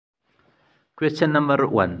Question number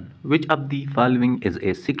 1. Which of the following is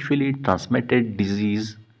a sexually transmitted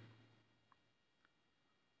disease?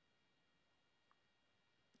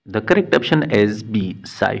 The correct option is B.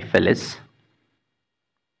 Syphilis.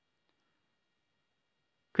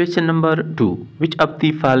 Question number 2. Which of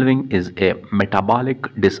the following is a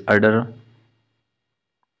metabolic disorder?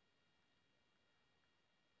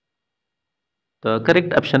 The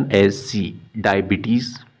correct option is C.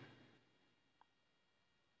 Diabetes.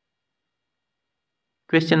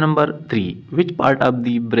 Question number 3. Which part of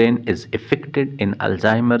the brain is affected in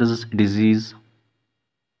Alzheimer's disease?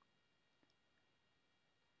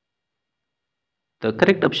 The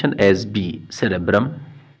correct option is B. Cerebrum.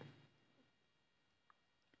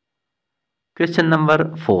 Question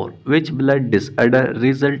number 4. Which blood disorder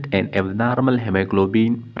result in abnormal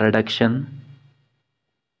hemoglobin production?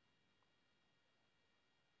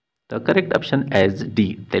 The correct option is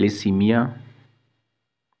D. Thalassemia.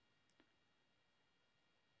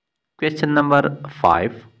 Question number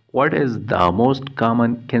 5. What is the most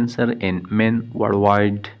common cancer in men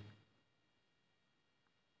worldwide?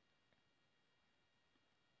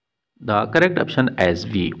 The correct option is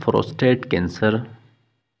B. Prostate cancer.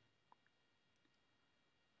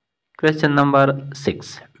 Question number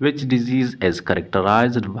 6. Which disease is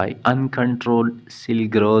characterized by uncontrolled cell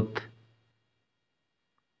growth?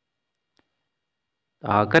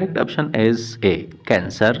 The correct option is A.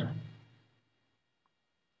 Cancer.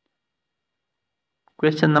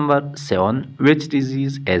 Question number 7. Which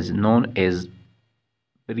disease is known as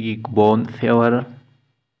breakbone fever?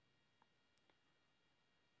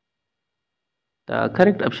 The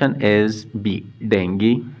correct option is B.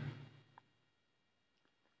 Dengue.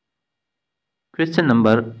 Question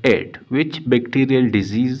number 8. Which bacterial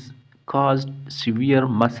disease caused severe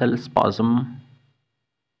muscle spasm?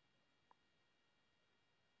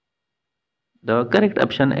 The correct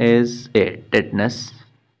option is A. Tetanus.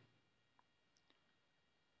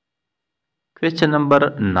 Question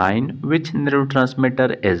number 9. Which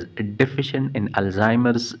neurotransmitter is deficient in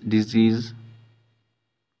Alzheimer's disease?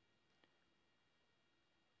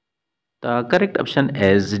 The correct option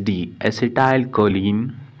is D.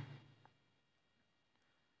 Acetylcholine.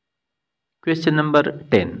 Question number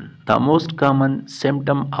 10. The most common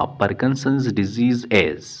symptom of Parkinson's disease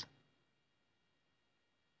is?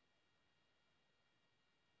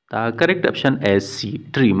 The correct option is C.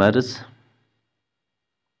 Tremors.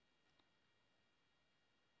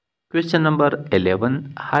 Question number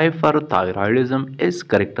 11. Hyperthyroidism is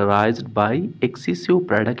characterized by excessive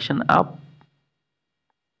production of?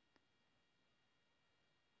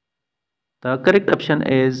 The correct option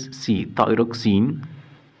is C. Thyroxine.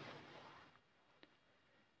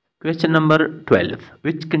 Question number 12.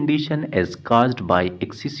 Which condition is caused by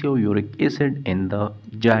excessive uric acid in the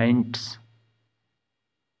joints?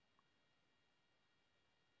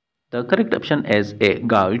 The correct option is A.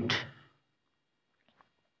 Gout.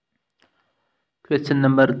 Question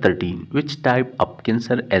number 13. Which type of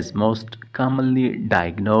cancer is most commonly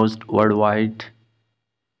diagnosed worldwide?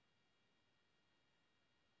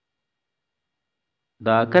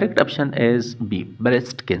 The correct option is B.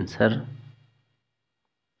 Breast cancer.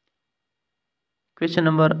 Question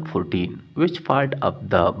number 14. Which part of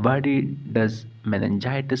the body does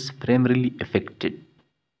meningitis primarily affect?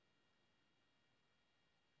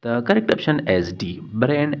 The correct option is D.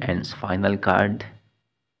 Brain and spinal cord.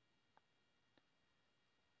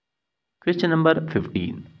 Question number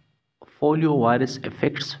 15. Poliovirus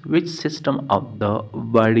affects which system of the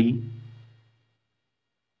body?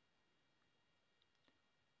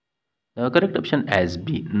 The correct option is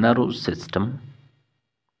B. Nervous system.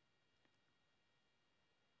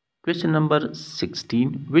 Question number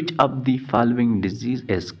 16. Which of the following disease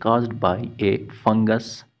is caused by a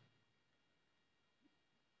fungus?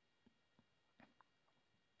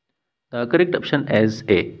 The correct option is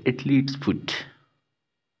A. Athlete's foot.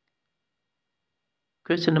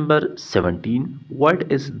 Question number 17.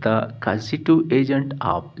 What is the causative agent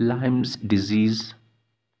of Lyme's disease?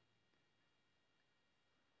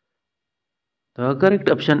 The correct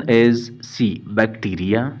option is C.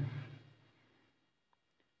 Bacteria.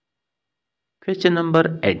 Question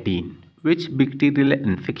number 18. Which bacterial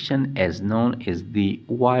infection is known as the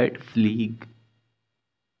white plague?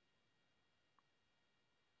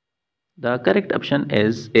 The correct option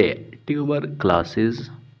is A. Tuberculosis.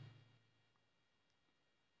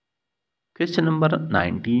 Question number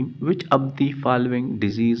 19. Which of the following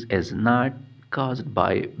disease is not caused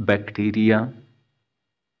by bacteria?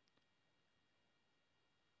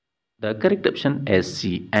 The correct option is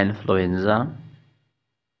C. Influenza.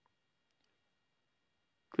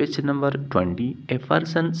 Question number 20. A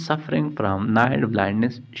person suffering from night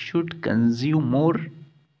blindness should consume more.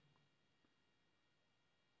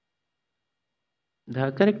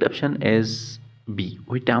 The correct option is B.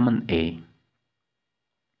 Vitamin A.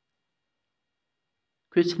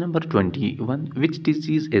 Question number 21. Which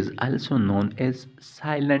disease is also known as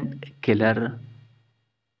silent killer?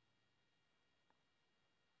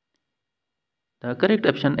 The correct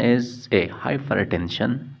option is A.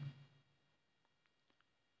 Hypertension.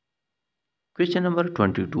 Question number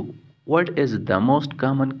 22. What is the most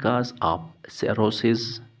common cause of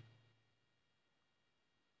cirrhosis?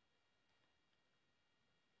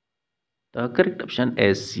 The correct option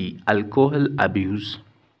is C. Alcohol abuse.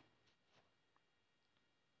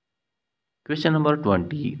 Question number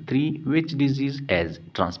 23. Which disease is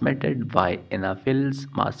transmitted by Anopheles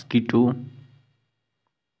mosquito?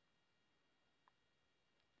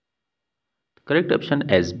 The correct option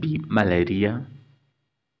is B. Malaria.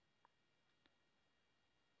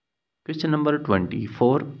 Question number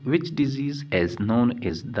 24. Which disease is known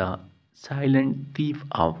as the silent thief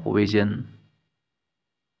of vision?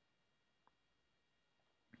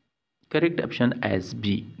 Correct option is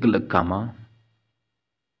B. Glaucoma.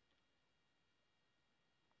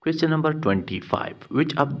 Question number 25.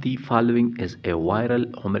 Which of the following is a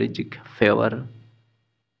viral hemorrhagic fever?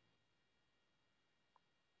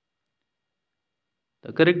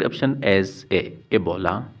 The correct option is A.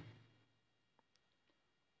 Ebola.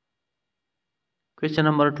 Question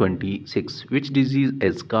number 26. Which disease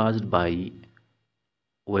is caused by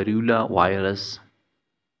variola virus?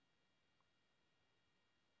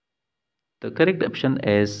 The correct option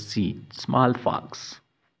is C. Smallpox.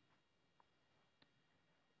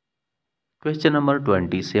 Question number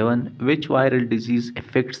 27. Which viral disease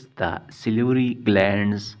affects the salivary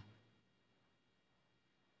glands?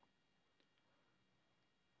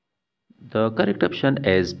 The correct option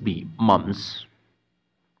is B. Mumps.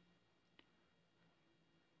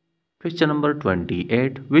 Question number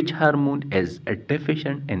 28. Which hormone is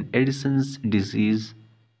deficient in Addison's disease?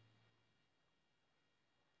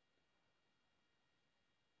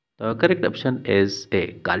 The correct option is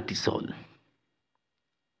A. Cortisol.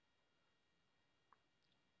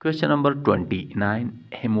 Question number 29.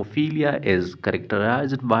 Hemophilia is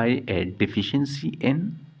characterized by a deficiency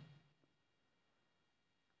in.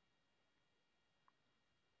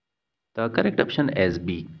 The correct option is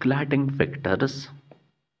B. Clotting factors.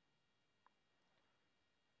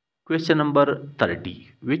 Question number 30.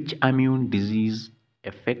 Which immune disease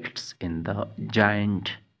affects in the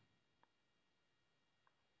giant?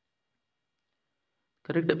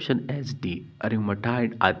 Correct option is D.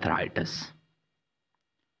 Rheumatoid arthritis.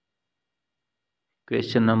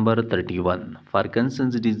 Question number 31.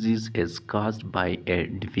 Parkinson's disease is caused by a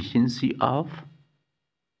deficiency of.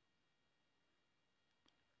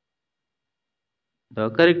 The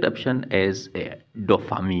correct option is A.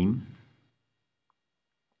 Dopamine.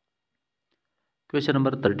 Question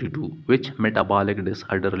number 32. Which metabolic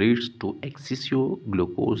disorder leads to excessive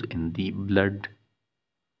glucose in the blood?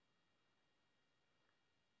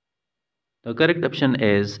 The correct option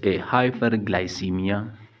is A.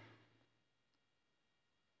 Hyperglycemia.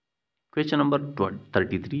 Question number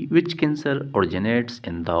 33. Which cancer originates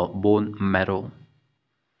in the bone marrow?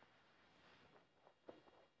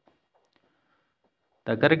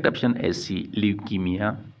 The correct option is C.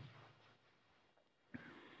 Leukemia.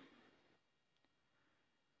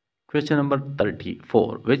 Question number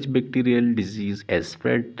 34. Which bacterial disease is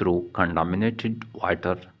spread through contaminated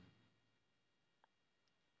water?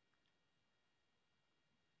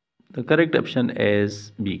 The correct option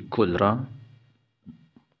is B. Cholera.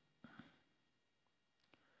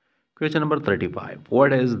 Question number 35.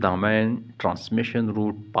 What is the main transmission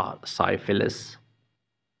route for syphilis?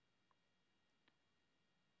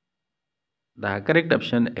 The correct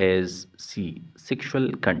option is C.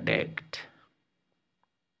 Sexual contact.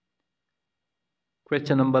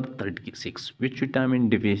 Question number 36. Which vitamin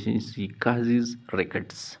deficiency causes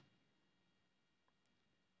rickets?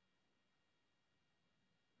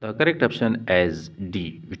 The correct option is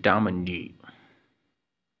D. Vitamin D.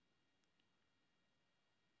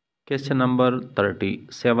 Question number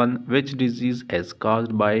 37. Which disease is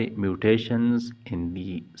caused by mutations in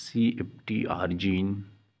the CFTR gene?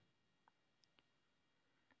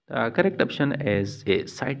 The correct option is A.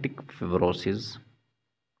 Cystic fibrosis.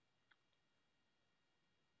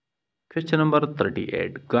 Question number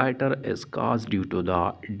 38. Goiter is caused due to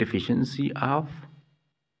the deficiency of.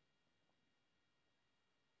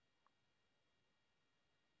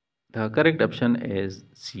 The correct option is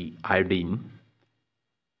C. Iodine.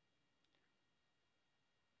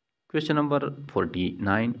 Question number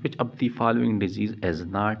 49. Which of the following disease is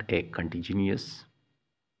not a contagious?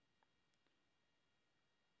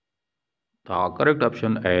 The correct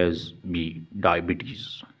option is B.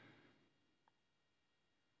 Diabetes.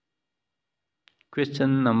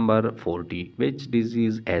 Question number 40. Which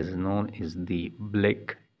disease is known as the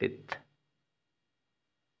Black Death?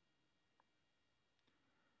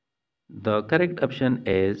 The correct option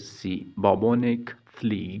is C. Bubonic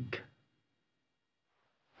plague.